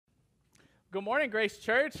Good morning, Grace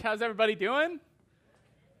Church. How's everybody doing?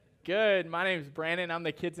 Good. My name is Brandon. I'm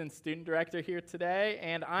the Kids and Student Director here today,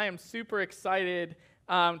 and I am super excited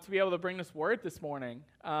to be able to bring this word this morning.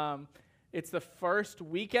 It's the first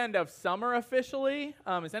weekend of summer officially.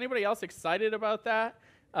 Is anybody else excited about that?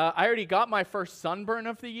 I already got my first sunburn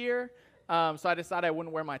of the year, so I decided I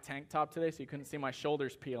wouldn't wear my tank top today so you couldn't see my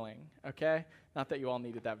shoulders peeling, okay? Not that you all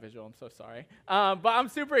needed that visual, I'm so sorry. But I'm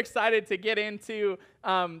super excited to get into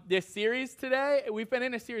this series today. We've been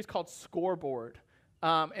in a series called Scoreboard.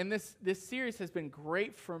 And this series has been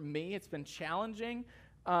great for me. It's been challenging.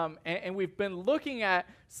 And we've been looking at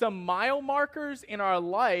some mile markers in our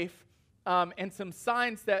life and some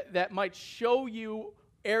signs that might show you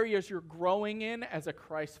areas you're growing in as a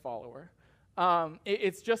Christ follower.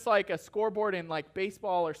 It's just like a scoreboard in like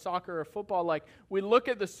baseball or soccer or football. Like we look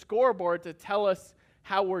at the scoreboard to tell us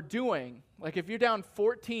how we're doing. Like if you're down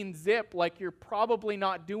 14-zip, like you're probably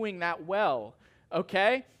not doing that well,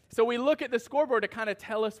 okay? So we look at the scoreboard to kind of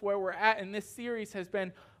tell us where we're at, and this series has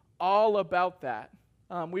been all about that.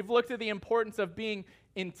 We've looked at the importance of being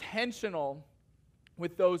intentional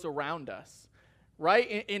with those around us.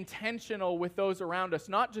 Right? Intentional with those around us,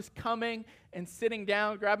 not just coming and sitting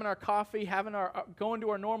down, grabbing our coffee, going to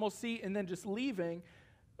our normal seat, and then just leaving.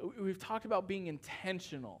 We've talked about being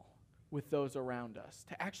intentional with those around us,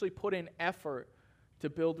 to actually put in effort to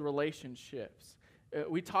build relationships.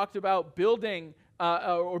 We talked about building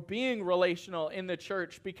or being relational in the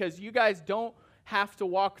church because you guys don't have to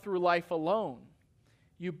walk through life alone.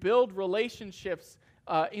 You build relationships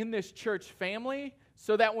in this church family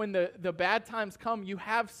so that when the bad times come, you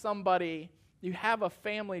have a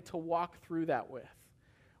family to walk through that with.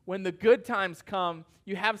 When the good times come,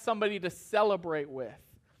 you have somebody to celebrate with.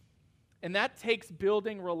 And that takes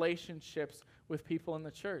building relationships with people in the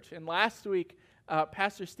church. And last week,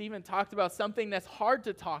 Pastor Stephen talked about something that's hard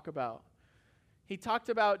to talk about. He talked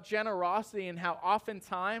about generosity and how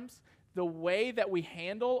oftentimes the way that we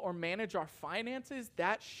handle or manage our finances,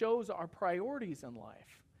 that shows our priorities in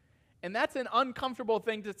life. And that's an uncomfortable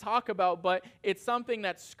thing to talk about, but it's something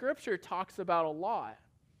that Scripture talks about a lot.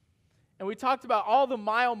 And we talked about all the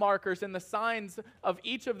mile markers and the signs of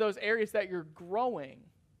each of those areas that you're growing.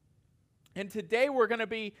 And today we're going to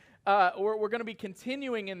be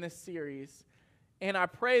continuing in this series. And I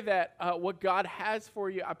pray that what God has for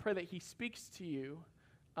you, I pray that He speaks to you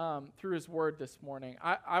through His Word this morning.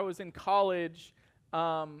 I was in college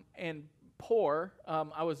and poor.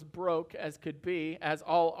 I was broke as could be, as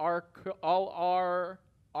all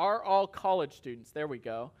college students. There we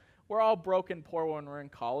go. We're all broke and poor when we're in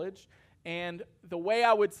college. And the way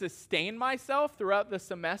I would sustain myself throughout the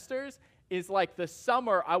semesters is like the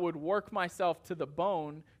summer I would work myself to the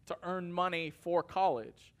bone to earn money for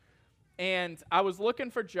college. And I was looking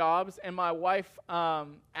for jobs, and my wife,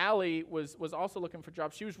 Allie, was also looking for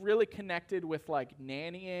jobs. She was really connected with like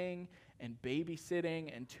nannying and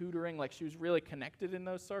babysitting and tutoring. Like she was really connected in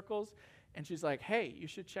those circles. And she's like, hey, you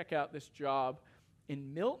should check out this job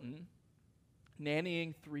in Milton,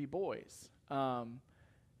 nannying 3 boys.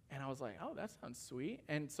 And I was like, oh, that sounds sweet.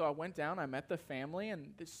 And so I went down, I met the family,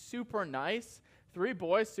 and they're super nice. 3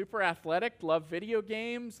 boys, super athletic, love video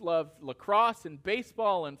games, love lacrosse and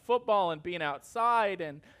baseball and football and being outside.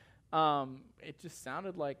 And it just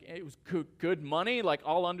sounded like it was good money, like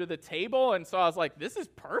all under the table. And so I was like, this is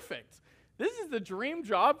perfect. This is the dream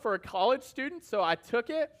job for a college student. So I took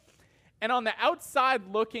it. And on the outside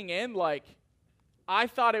looking in, like I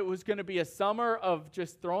thought it was going to be a summer of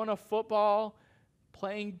just throwing a football,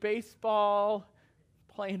 playing baseball,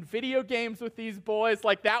 playing video games with these boys.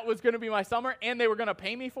 Like that was going to be my summer, and they were going to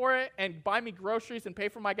pay me for it and buy me groceries and pay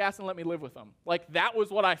for my gas and let me live with them. Like that was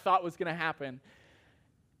what I thought was going to happen.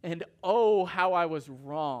 And oh, how I was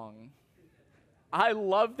wrong. I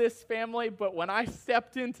love this family, but when I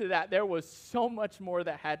stepped into that, there was so much more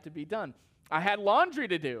that had to be done. I had laundry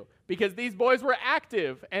to do because these boys were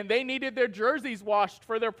active and they needed their jerseys washed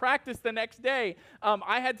for their practice the next day.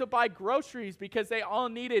 I had to buy groceries because they all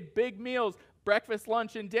needed big meals, breakfast,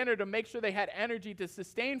 lunch, and dinner to make sure they had energy to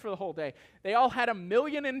sustain for the whole day. They all had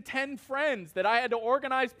 1,010,000 friends that I had to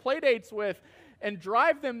organize play dates with and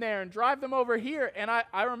drive them there and drive them over here. And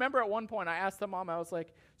I remember at one point I asked the mom, I was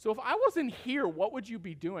like, so if I wasn't here, what would you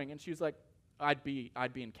be doing? And she was like, I'd be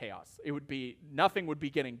in chaos. Nothing would be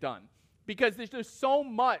getting done. Because there's just so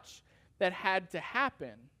much that had to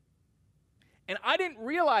happen. And I didn't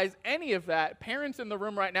realize any of that. Parents in the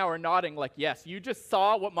room right now are nodding like, yes, you just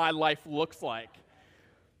saw what my life looks like.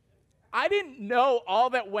 I didn't know all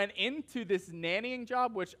that went into this nannying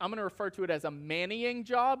job, which I'm going to refer to it as a mannying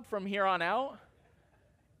job from here on out,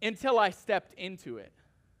 until I stepped into it.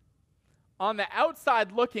 On the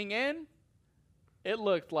outside looking in, it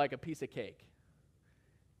looked like a piece of cake.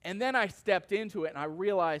 And then I stepped into it and I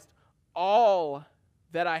realized all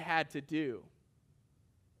that I had to do.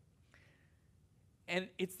 And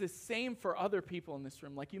it's the same for other people in this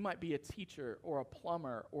room. Like, you might be a teacher or a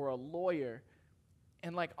plumber or a lawyer.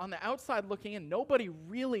 And like, on the outside looking in, nobody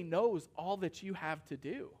really knows all that you have to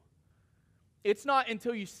do. It's not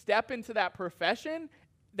until you step into that profession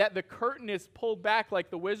that the curtain is pulled back like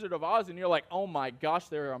the Wizard of Oz and you're like, oh my gosh,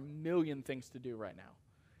 there are a million things to do right now.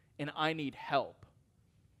 And I need help.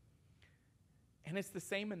 And it's the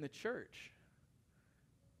same in the church.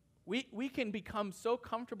 We can become so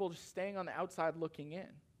comfortable just staying on the outside looking in.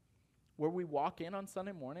 Where we walk in on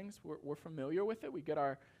Sunday mornings, we're familiar with it. We get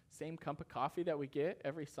our same cup of coffee that we get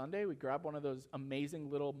every Sunday. We grab one of those amazing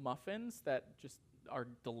little muffins that just are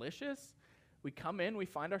delicious. We come in, we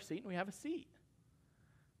find our seat, and we have a seat.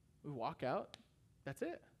 We walk out. That's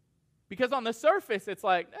it. Because on the surface, it's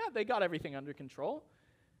like, they got everything under control.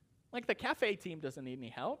 Like, the cafe team doesn't need any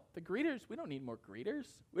help. The greeters, we don't need more greeters.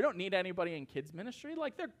 We don't need anybody in kids ministry.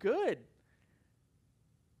 Like, they're good.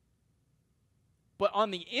 But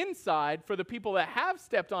on the inside, for the people that have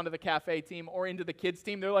stepped onto the cafe team or into the kids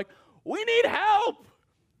team, they're like, we need help.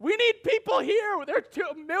 We need people here. There are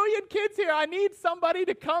 2 million kids here. I need somebody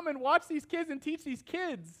to come and watch these kids and teach these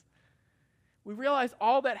kids. We realize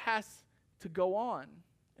all that has to go on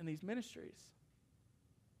in these ministries.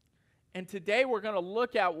 And today we're going to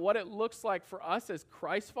look at what it looks like for us as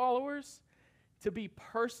Christ followers to be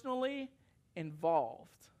personally involved.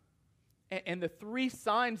 And the 3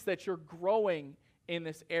 signs that you're growing in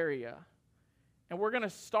this area. And we're going to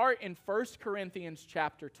start in 1 Corinthians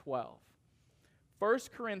chapter 12. 1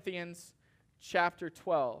 Corinthians chapter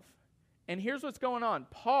 12. And here's what's going on.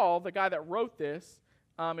 Paul, the guy that wrote this,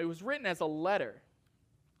 it was written as a letter.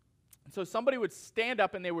 So somebody would stand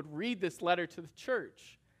up and they would read this letter to the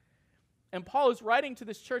church. And Paul is writing to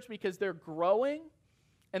this church because they're growing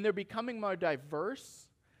and they're becoming more diverse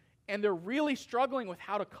and they're really struggling with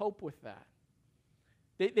how to cope with that.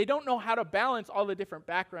 They don't know how to balance all the different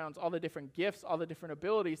backgrounds, all the different gifts, all the different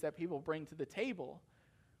abilities that people bring to the table.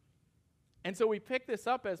 And so we pick this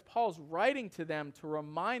up as Paul's writing to them to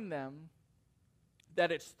remind them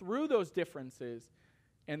that it's through those differences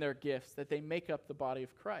and their gifts that they make up the body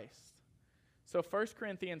of Christ. So 1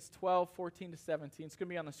 Corinthians 12, 14 to 17, it's going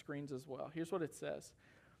to be on the screens as well. Here's what it says.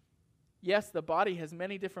 Yes, the body has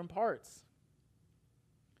many different parts,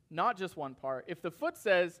 not just one part. If the foot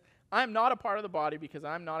says, I'm not a part of the body because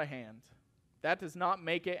I'm not a hand, that does not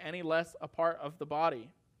make it any less a part of the body.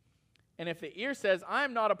 And if the ear says, I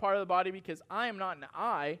am not a part of the body because I am not an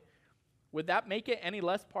eye, would that make it any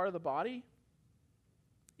less part of the body?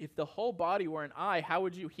 If the whole body were an eye, how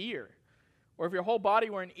would you hear? Or if your whole body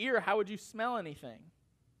were an ear, how would you smell anything?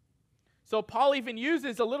 So Paul even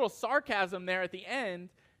uses a little sarcasm there at the end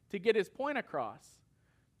to get his point across.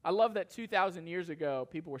 I love that 2,000 years ago,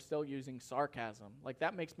 people were still using sarcasm. Like,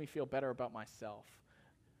 that makes me feel better about myself.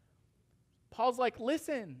 Paul's like,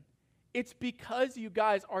 listen, it's because you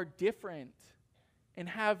guys are different and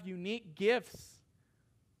have unique gifts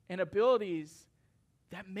and abilities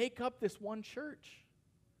that make up this one church.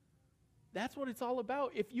 That's what it's all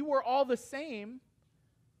about. If you were all the same,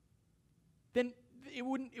 then it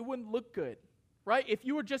wouldn't look good, right? If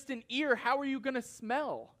you were just an ear, how are you going to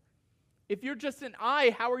smell? If you're just an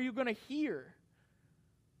eye, how are you going to hear?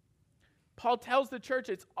 Paul tells the church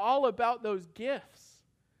it's all about those gifts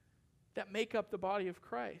that make up the body of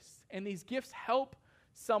Christ. And these gifts help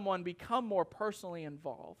someone become more personally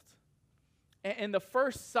involved. And the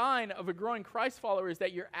first sign of a growing Christ follower is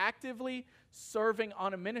that you're actively serving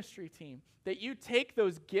on a ministry team. That you take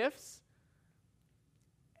those gifts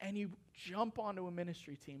and you jump onto a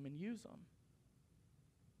ministry team and use them.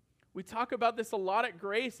 We talk about this a lot at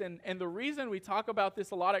Grace, and the reason we talk about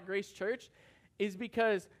this a lot at Grace Church is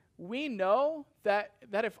because we know that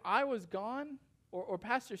if I was gone, or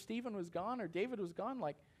Pastor Stephen was gone, or David was gone,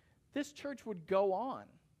 like, this church would go on.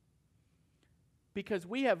 Because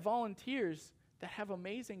we have volunteers that have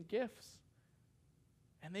amazing gifts.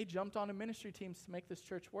 And they jumped onto ministry teams to make this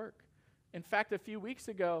church work. In fact, a few weeks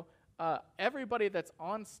ago, everybody that's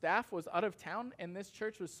on staff was out of town, and this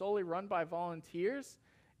church was solely run by volunteers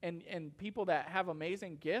and people that have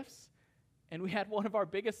amazing gifts. And we had one of our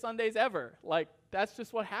biggest Sundays ever. Like, that's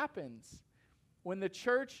just what happens when the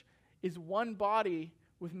church is one body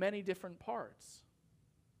with many different parts.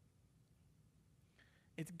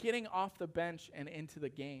 It's getting off the bench and into the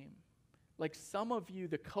game. Like, some of you,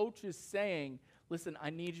 the coach is saying, listen, I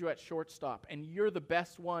need you at shortstop, and you're the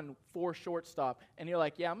best one for shortstop. And you're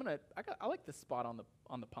like, yeah, I like this spot on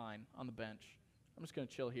the pine, on the bench. I'm just going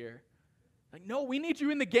to chill here. Like, no, we need you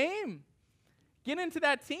in the game. Get into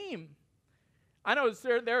that team. I know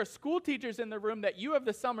there are school teachers in the room that you have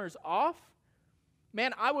the summers off.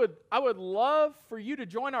 Man, I would love for you to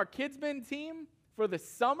join our Kidsmen team for the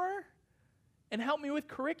summer and help me with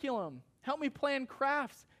curriculum. Help me plan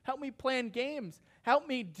crafts. Help me plan games. Help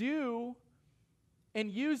me do and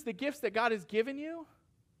use the gifts that God has given you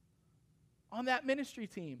on that ministry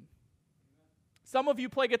team. Some of you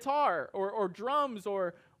play guitar or drums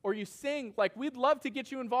or you sing. Like, we'd love to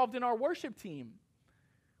get you involved in our worship team.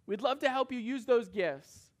 We'd love to help you use those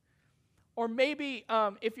gifts. Or maybe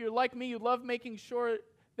if you're like me, you love making sure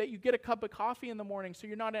that you get a cup of coffee in the morning so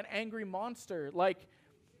you're not an angry monster. Like,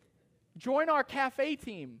 join our cafe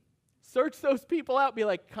team. Search those people out. Be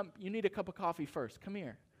like, come, you need a cup of coffee first. Come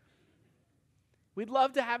here. We'd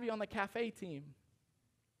love to have you on the cafe team.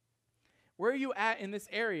 Where are you at in this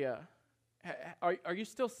area? Are you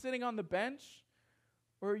still sitting on the bench?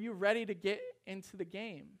 Or are you ready to get into the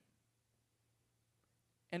game?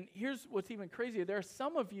 And here's what's even crazier. There are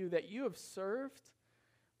some of you that you have served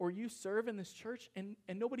or you serve in this church and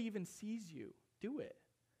nobody even sees you do it.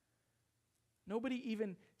 Nobody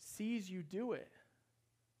even sees you do it.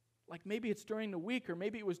 Like, maybe it's during the week, or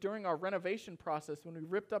maybe it was during our renovation process when we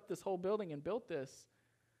ripped up this whole building and built this.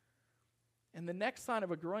 And the next sign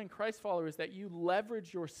of a growing Christ follower is that you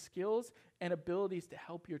leverage your skills and abilities to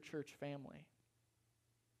help your church family.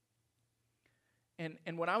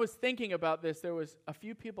 And when I was thinking about this, there was a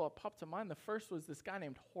few people that popped to mind. The first was this guy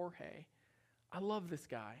named Jorge. I love this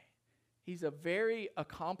guy. He's a very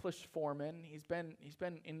accomplished foreman. He's been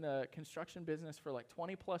in the construction business for like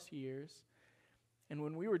 20 plus years. And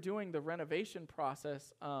when we were doing the renovation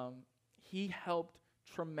process, he helped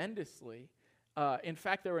tremendously. In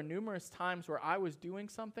fact, there were numerous times where I was doing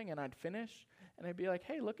something and I'd finish and I'd be like,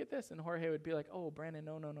 hey, look at this. And Jorge would be like, oh, Brandon,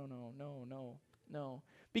 no.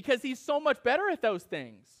 Because he's so much better at those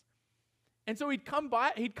things. And so he'd come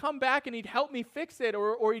back and he'd help me fix it,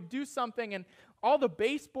 or he'd do something. And all the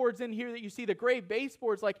baseboards in here that you see, the gray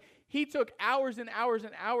baseboards, like, he took hours and hours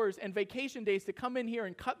and hours and vacation days to come in here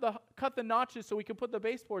and cut the notches so we could put the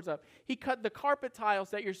baseboards up. He cut the carpet tiles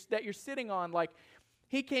that you're sitting on. Like,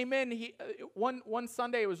 he came in, one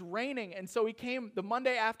Sunday it was raining, and so he came the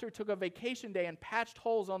Monday after, took a vacation day and patched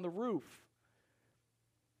holes on the roof.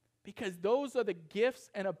 Because those are the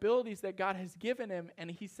gifts and abilities that God has given him,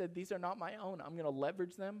 and he said, these are not my own. I'm going to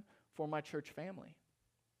leverage them for my church family.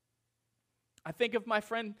 I think of my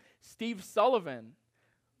friend Steve Sullivan,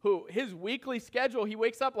 who his weekly schedule, he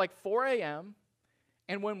wakes up like 4 a.m.,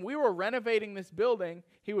 and when we were renovating this building,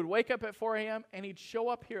 he would wake up at 4 a.m., and he'd show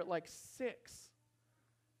up here at like 6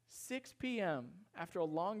 p.m. after a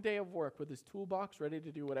long day of work with his toolbox ready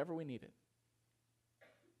to do whatever we needed.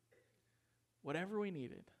 Whatever we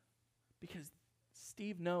needed. Because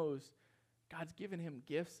Steve knows God's given him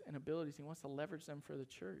gifts and abilities. He wants to leverage them for the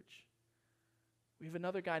church. We have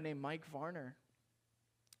another guy named Mike Varner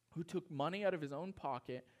who took money out of his own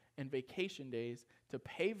pocket and vacation days to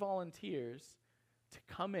pay volunteers to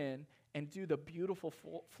come in and do the beautiful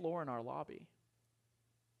floor in our lobby.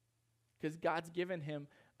 Because God's given him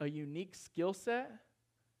a unique skill set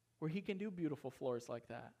where he can do beautiful floors like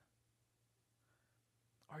that.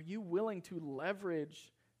 Are you willing to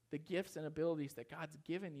leverage the gifts and abilities that God's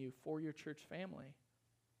given you for your church family?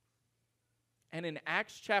 And in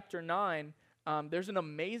Acts chapter 9, there's an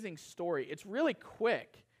amazing story. It's really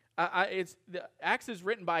quick. Acts is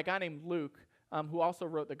written by a guy named Luke, who also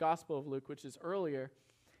wrote the Gospel of Luke, which is earlier.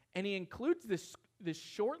 And he includes this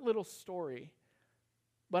short little story,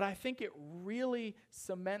 but I think it really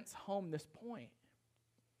cements home this point.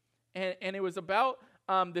 And it was about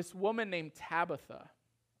this woman named Tabitha.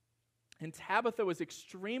 And Tabitha was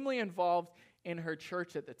extremely involved in her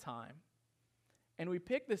church at the time. And we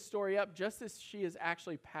pick this story up just as she has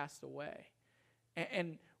actually passed away.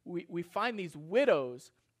 And we find these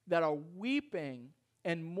widows that are weeping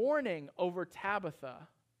and mourning over Tabitha.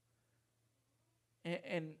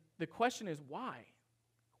 And the question is, why?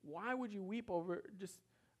 Why would you weep over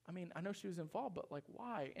I know she was involved, but like,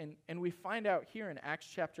 why? And we find out here in Acts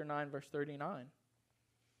chapter 9, verse 39. It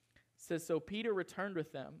says, so Peter returned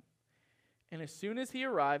with them. And as soon as he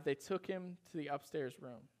arrived, they took him to the upstairs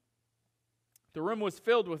room. The room was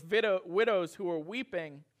filled with widows who were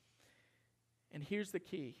weeping. And here's the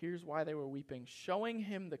key. Here's why they were weeping. Showing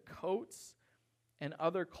him the coats and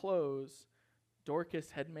other clothes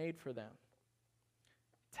Dorcas had made for them.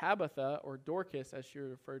 Tabitha, or Dorcas, as she's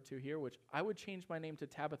referred to here, which I would change my name to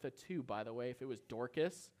Tabitha too, by the way, if it was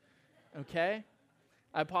Dorcas. Okay?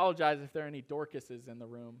 I apologize if there are any Dorcases in the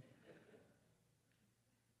room.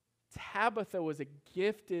 Tabitha was a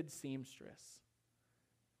gifted seamstress.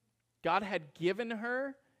 God had given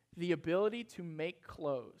her the ability to make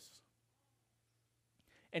clothes.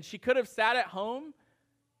 And she could have sat at home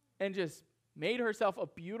and just made herself a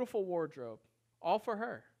beautiful wardrobe, all for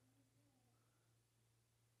her.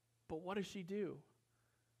 But what does she do?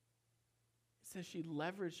 It says she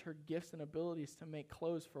leveraged her gifts and abilities to make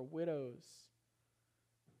clothes for widows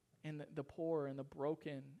and the poor and the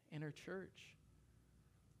broken in her church.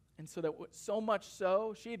 And so that so much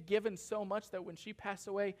so, she had given so much that when she passed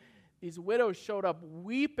away, these widows showed up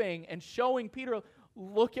weeping and showing Peter,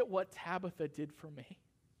 look at what Tabitha did for me.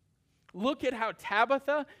 Look at how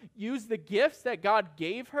Tabitha used the gifts that God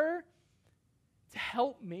gave her to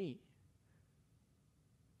help me,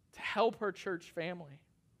 to help her church family.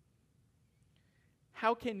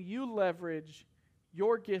 How can you leverage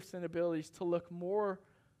your gifts and abilities to look more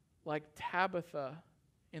like Tabitha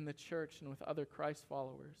in the church and with other Christ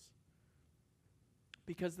followers?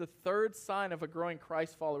 Because the third sign of a growing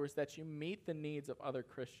Christ follower is that you meet the needs of other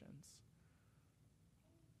Christians.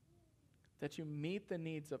 That you meet the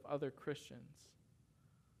needs of other Christians.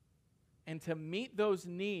 And to meet those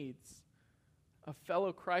needs of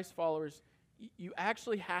fellow Christ followers, you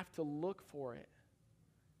actually have to look for it.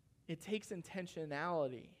 It takes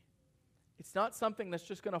intentionality. It's not something that's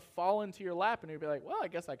just going to fall into your lap and you'll be like, well, I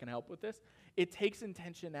guess I can help with this. It takes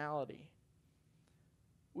intentionality.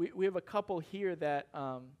 We have a couple here that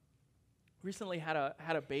recently had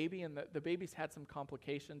a baby, and the baby's had some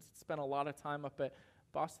complications. Spent a lot of time up at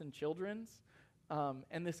Boston Children's.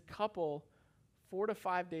 And this couple, 4 to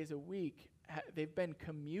 5 days a week, they've been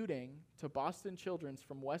commuting to Boston Children's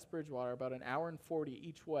from West Bridgewater about an hour and 40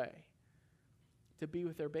 each way to be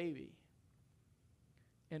with their baby.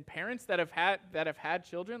 And parents that have had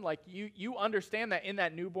children, like you understand that in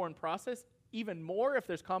that newborn process, even more if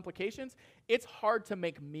there's complications, it's hard to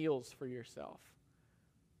make meals for yourself.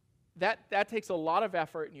 That takes a lot of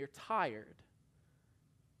effort and you're tired.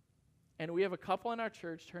 And we have a couple in our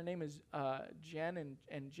church, her name is Jen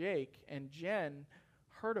and Jake, and Jen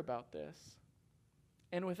heard about this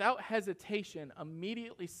and without hesitation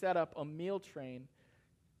immediately set up a meal train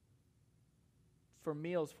for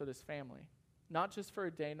meals for this family. Not just for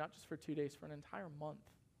a day, not just for 2 days, for an entire month.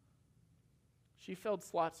 She filled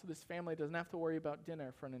slots so this family doesn't have to worry about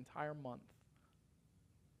dinner for an entire month.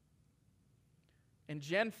 And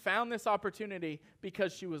Jen found this opportunity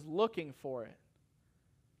because she was looking for it.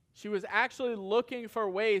 She was actually looking for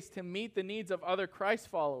ways to meet the needs of other Christ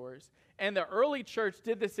followers. And the early church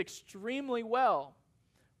did this extremely well.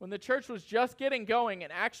 When the church was just getting going,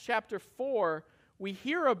 in Acts chapter 4, we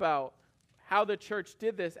hear about how the church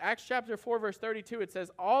did this. Acts chapter 4, verse 32, it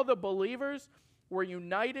says, all the believers were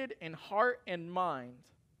united in heart and mind,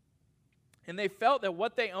 and they felt that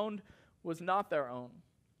what they owned was not their own.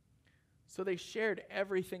 So they shared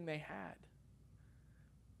everything they had.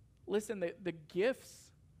 Listen, the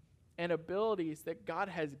gifts and abilities that God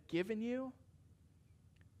has given you,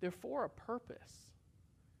 they're for a purpose.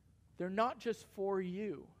 They're not just for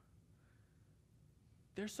you.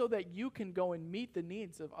 They're so that you can go and meet the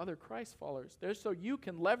needs of other Christ followers. They're so you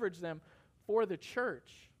can leverage them for the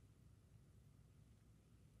church.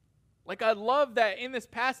 Like, I love that in this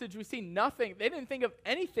passage we see nothing. They didn't think of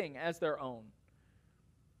anything as their own.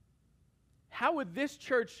 How would this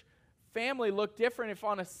church family look different if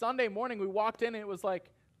on a Sunday morning we walked in and it was like,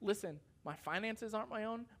 listen, my finances aren't my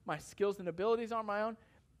own, my skills and abilities aren't my own.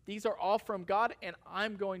 These are all from God, and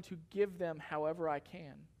I'm going to give them however I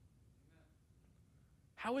can.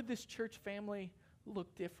 How would this church family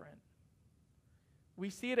look different? We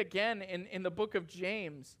see it again in the book of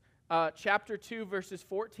James, chapter 2, verses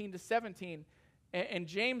 14 to 17. And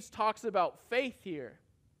James talks about faith here.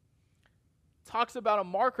 Talks about a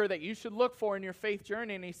marker that you should look for in your faith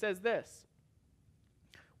journey. And he says this: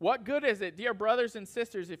 what good is it, dear brothers and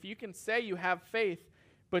sisters, if you can say you have faith,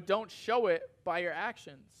 but don't show it by your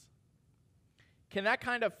actions? Can that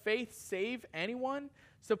kind of faith save anyone?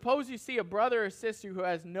 Suppose you see a brother or sister who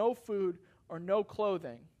has no food or no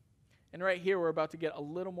clothing. And right here we're about to get a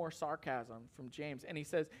little more sarcasm from James. And he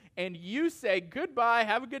says, and you say, goodbye,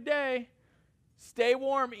 have a good day, stay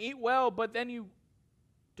warm, eat well, but then you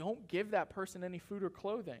don't give that person any food or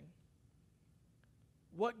clothing.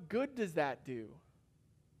 What good does that do?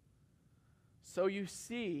 So you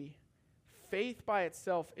see, faith by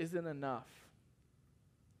itself isn't enough.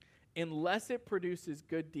 Unless it produces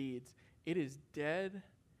good deeds, it is dead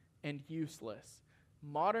and useless.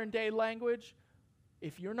 Modern day language,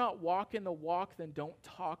 if you're not walking the walk, then don't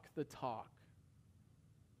talk the talk.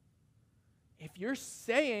 If you're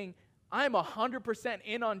saying, I'm 100%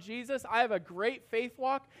 in on Jesus, I have a great faith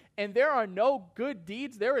walk, and there are no good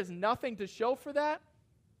deeds, there is nothing to show for that,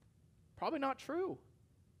 probably not true.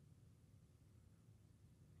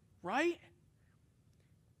 right?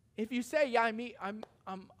 If you say, yeah,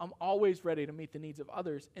 I'm always ready to meet the needs of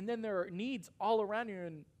others, and then there are needs all around you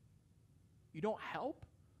and you don't help,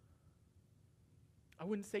 I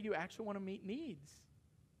wouldn't say you actually want to meet needs.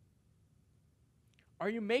 Are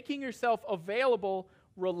you making yourself available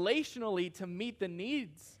relationally to meet the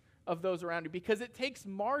needs of those around you? Because it takes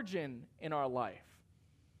margin in our life.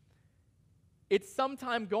 It's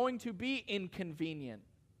sometimes going to be inconvenient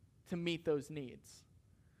to meet those needs.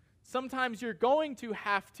 Sometimes you're going to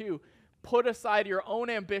have to put aside your own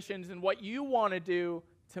ambitions and what you want to do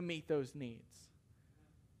to meet those needs.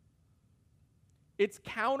 It's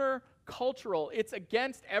counter-cultural. It's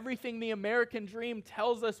against everything the American dream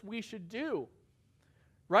tells us we should do.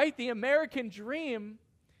 Right? The American dream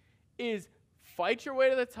is fight your way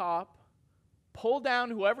to the top, pull down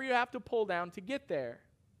whoever you have to pull down to get there.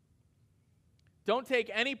 Don't take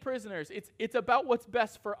any prisoners. It's about what's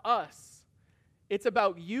best for us. It's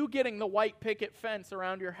about you getting the white picket fence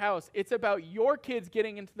around your house. It's about your kids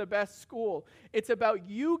getting into the best school. It's about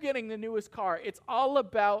you getting the newest car. It's all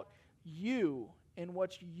about you and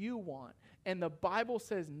what you want. And the Bible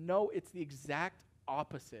says, no, it's the exact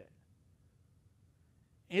opposite.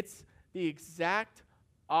 It's the exact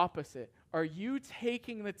opposite. Are you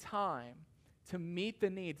taking the time to meet the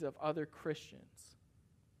needs of other Christians?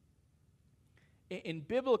 In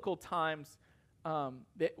biblical times,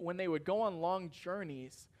 when they would go on long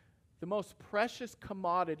journeys, the most precious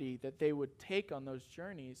commodity that they would take on those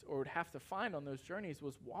journeys or would have to find on those journeys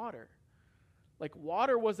was water. Like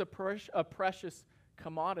water was a precious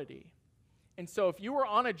commodity. And so if you were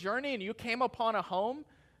on a journey and you came upon a home,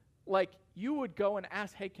 like you would go and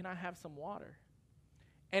ask, hey, can I have some water?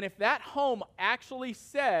 And if that home actually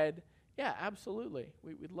said, yeah, absolutely,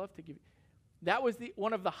 we'd love to give you. That was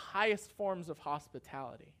one of the highest forms of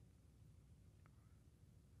hospitality.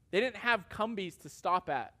 They didn't have Cumbies to stop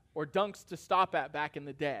at or Dunks to stop at back in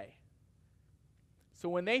the day. So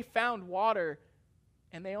when they found water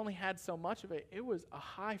and they only had so much of it, it was a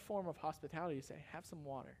high form of hospitality to say, have some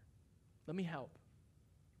water. Let me help.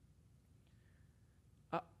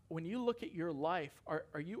 When you look at your life,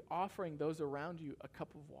 are you offering those around you a cup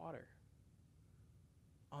of water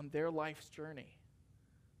on their life's journey?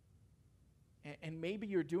 And maybe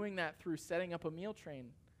you're doing that through setting up a meal train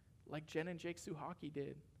like Jen and Jake Suhaki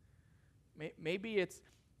did. Maybe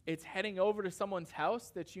it's heading over to someone's house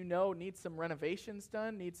that you know needs some renovations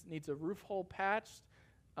done, needs a roof hole patched,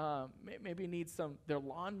 maybe needs their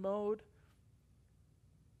lawn mowed,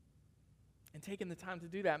 and taking the time to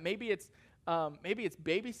do that. Maybe it's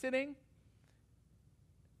babysitting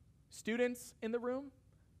students in the room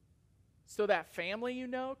so that family you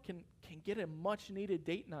know can get a much-needed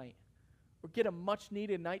date night or get a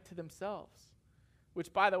much-needed night to themselves.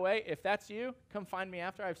 Which, by the way, if that's you, come find me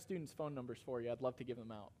after. I have students' phone numbers for you. I'd love to give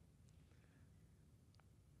them out.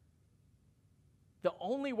 The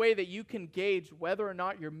only way that you can gauge whether or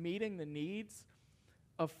not you're meeting the needs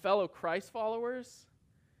of fellow Christ followers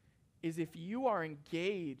is if you are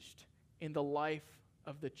engaged in the life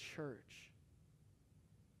of the church.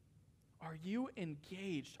 Are you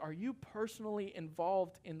engaged? Are you personally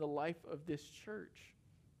involved in the life of this church?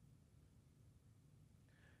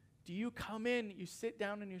 Do you come in, you sit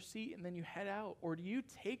down in your seat, and then you head out? Or do you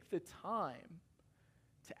take the time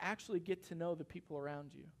to actually get to know the people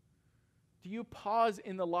around you? Do you pause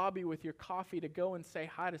in the lobby with your coffee to go and say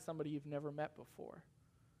hi to somebody you've never met before?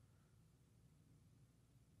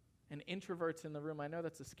 And introverts in the room, I know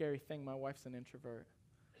that's a scary thing. My wife's an introvert.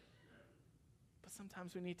 But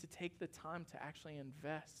sometimes we need to take the time to actually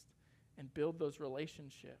invest and build those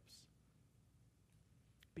relationships.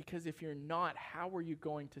 Because if you're not, how are you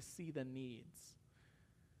going to see the needs?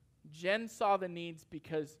 Jen saw the needs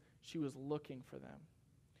because she was looking for them.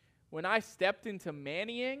 When I stepped into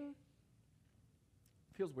Mannying,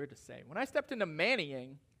 it feels weird to say. When I stepped into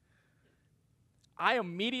Mannying, I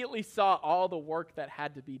immediately saw all the work that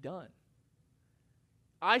had to be done.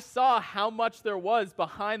 I saw how much there was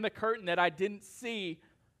behind the curtain that I didn't see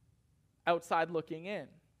outside looking in.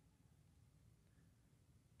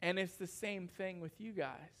 And it's the same thing with you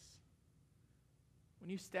guys. When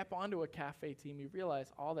you step onto a cafe team, you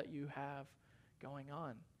realize all that you have going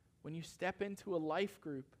on. When you step into a life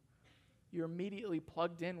group, you're immediately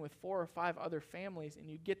plugged in with 4 or 5 other families, and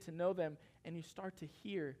you get to know them, and you start to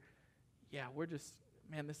hear, yeah, this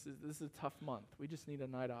is a tough month. We just need a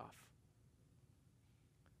night off.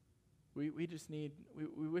 We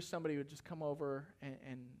wish somebody would just come over and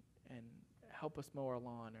help us mow our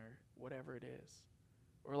lawn or whatever it is.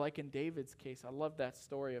 Or like in David's case, I love that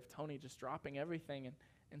story of Tony just dropping everything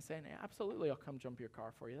and saying, hey, absolutely, I'll come jump your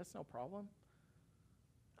car for you. That's no problem.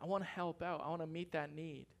 I want to help out. I want to meet that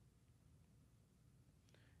need.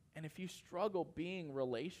 And if you struggle being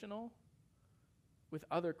relational with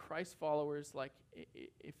other Christ followers, like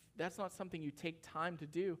if that's not something you take time to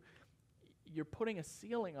do, you're putting a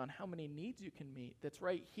ceiling on how many needs you can meet. That's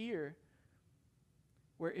right here,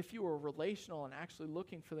 where if you were relational and actually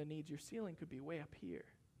looking for the needs, your ceiling could be way up here.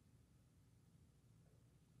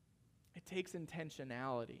 It takes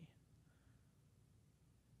intentionality.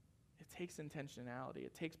 It takes intentionality.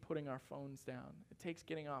 It takes putting our phones down. It takes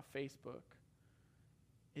getting off Facebook.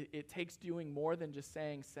 It takes doing more than just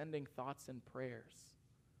sending thoughts and prayers.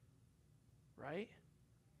 Right?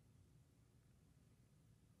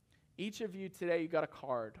 Each of you today, you got a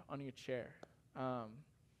card on your chair. And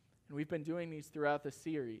we've been doing these throughout the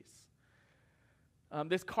series.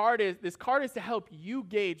 This card is to help you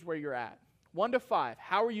gauge where you're at. 1 to 5,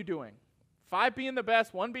 how are you doing? 5 being the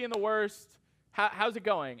best, 1 being the worst. How's it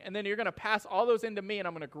going? And then you're going to pass all those into me, and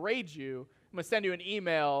I'm going to grade you. I'm going to send you an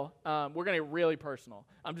email. We're going to get really personal.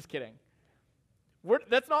 I'm just kidding.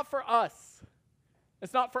 That's not for us.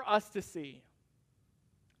 It's not for us to see.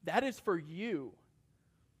 That is for you.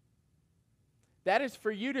 That is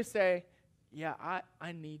for you to say, yeah,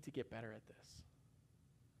 I need to get better at this.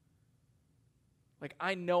 Like,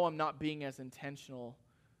 I know I'm not being as intentional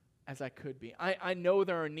as I could be. I know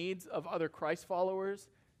there are needs of other Christ followers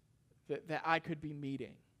that I could be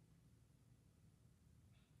meeting.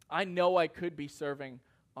 I know I could be serving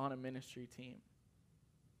on a ministry team.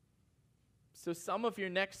 So some of your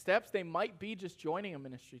next steps, they might be just joining a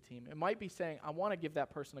ministry team. It might be saying, I want to give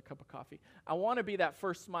that person a cup of coffee. I want to be that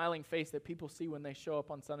first smiling face that people see when they show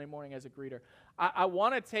up on Sunday morning as a greeter. I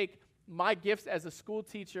want to take my gifts as a school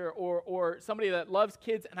teacher or somebody that loves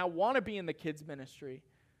kids, and I want to be in the kids ministry.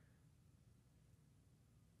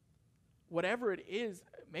 Whatever it is,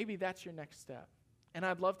 maybe that's your next step. And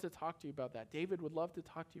I'd love to talk to you about that. David would love to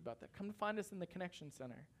talk to you about that. Come find us in the Connection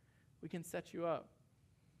Center. We can set you up.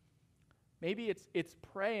 Maybe it's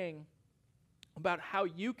praying about how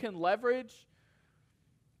you can leverage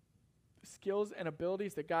skills and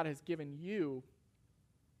abilities that God has given you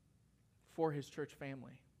for his church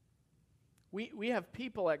family. We have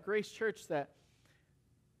people at Grace Church that,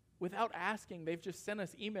 without asking, they've just sent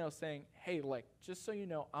us emails saying, hey, just so you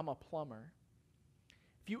know, I'm a plumber.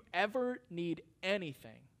 If you ever need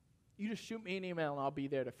anything, you just shoot me an email and I'll be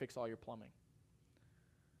there to fix all your plumbing.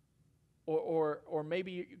 Or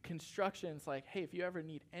maybe construction's like, hey, if you ever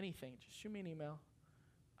need anything, just shoot me an email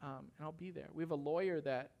and I'll be there. We have a lawyer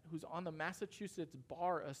who's on the Massachusetts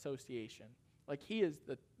Bar Association. Like, he is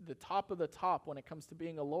the top of the top when it comes to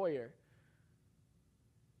being a lawyer.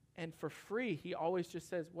 And for free, he always just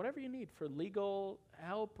says, whatever you need for legal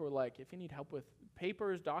help, or if you need help with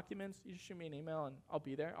papers, documents, you just shoot me an email and I'll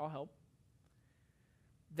be there. I'll help.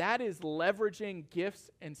 That is leveraging gifts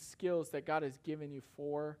and skills that God has given you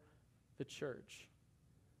for the church.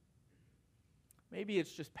 Maybe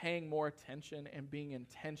it's just paying more attention and being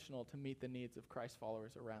intentional to meet the needs of Christ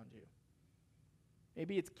followers around you.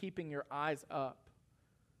 Maybe it's keeping your eyes up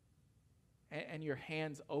and your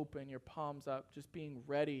hands open, your palms up, just being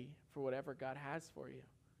ready for whatever God has for you.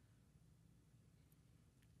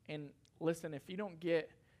 And listen, if you don't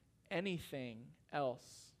get anything else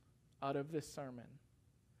out of this sermon,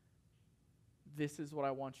 this is what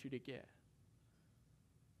I want you to get.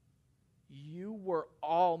 You were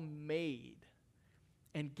all made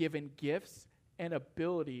and given gifts and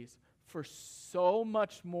abilities for so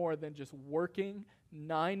much more than just working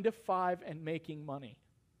 9 to 5 and making money.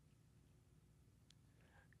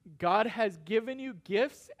 God has given you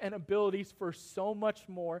gifts and abilities for so much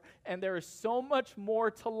more, and there is so much more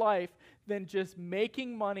to life than just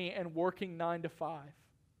making money and working 9 to 5.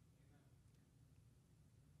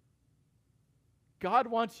 God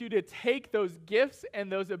wants you to take those gifts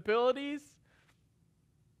and those abilities,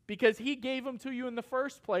 because he gave them to you in the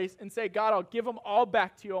first place, and say, God, I'll give them all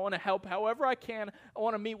back to you. I want to help however I can. I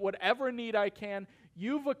want to meet whatever need I can.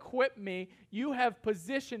 You've equipped me. You have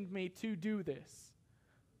positioned me to do this.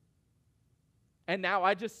 And now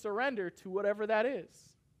I just surrender to whatever that is.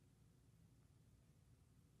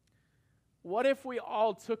 What if we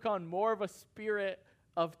all took on more of a spirit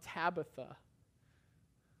of Tabitha,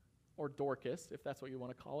 or Dorcas, if that's what you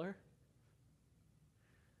want to call her?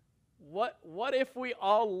 What if we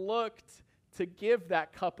all looked to give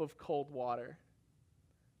that cup of cold water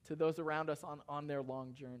to those around us on their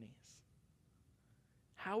long journeys?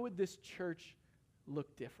 How would this church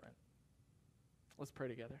look different? Let's pray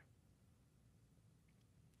together.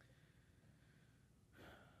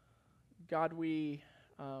 God, we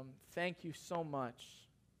thank you so much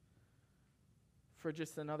for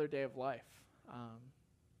just another day of life.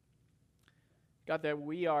 God, that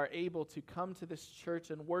we are able to come to this church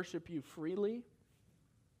and worship you freely.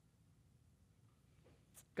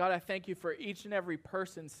 God, I thank you for each and every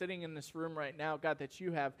person sitting in this room right now, God, that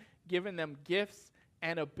you have given them gifts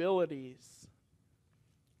and abilities.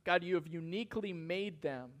 God, you have uniquely made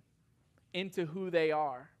them into who they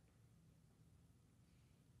are.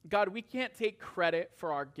 God, we can't take credit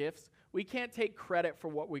for our gifts. We can't take credit for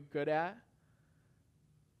what we're good at.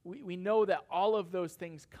 We know that all of those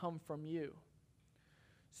things come from you.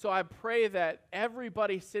 So I pray that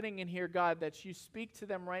everybody sitting in here, God, that you speak to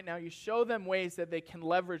them right now. You show them ways that they can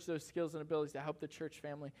leverage those skills and abilities to help the church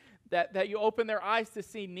family. That you open their eyes to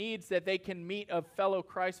see needs that they can meet of fellow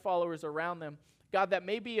Christ followers around them. God, that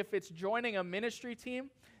maybe if it's joining a ministry team,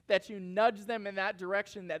 that you nudge them in that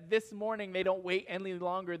direction, that this morning they don't wait any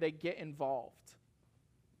longer, they get involved.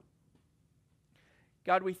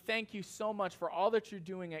 God, we thank you so much for all that you're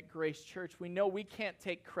doing at Grace Church. We know we can't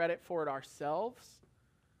take credit for it ourselves.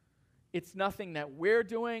 It's nothing that we're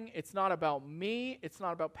doing. It's not about me. It's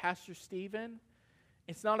not about Pastor Stephen.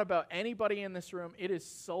 It's not about anybody in this room. It is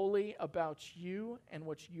solely about you and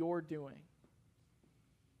what you're doing.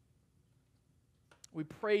 We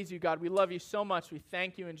praise you, God. We love you so much. We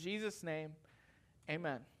thank you in Jesus' name.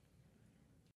 Amen.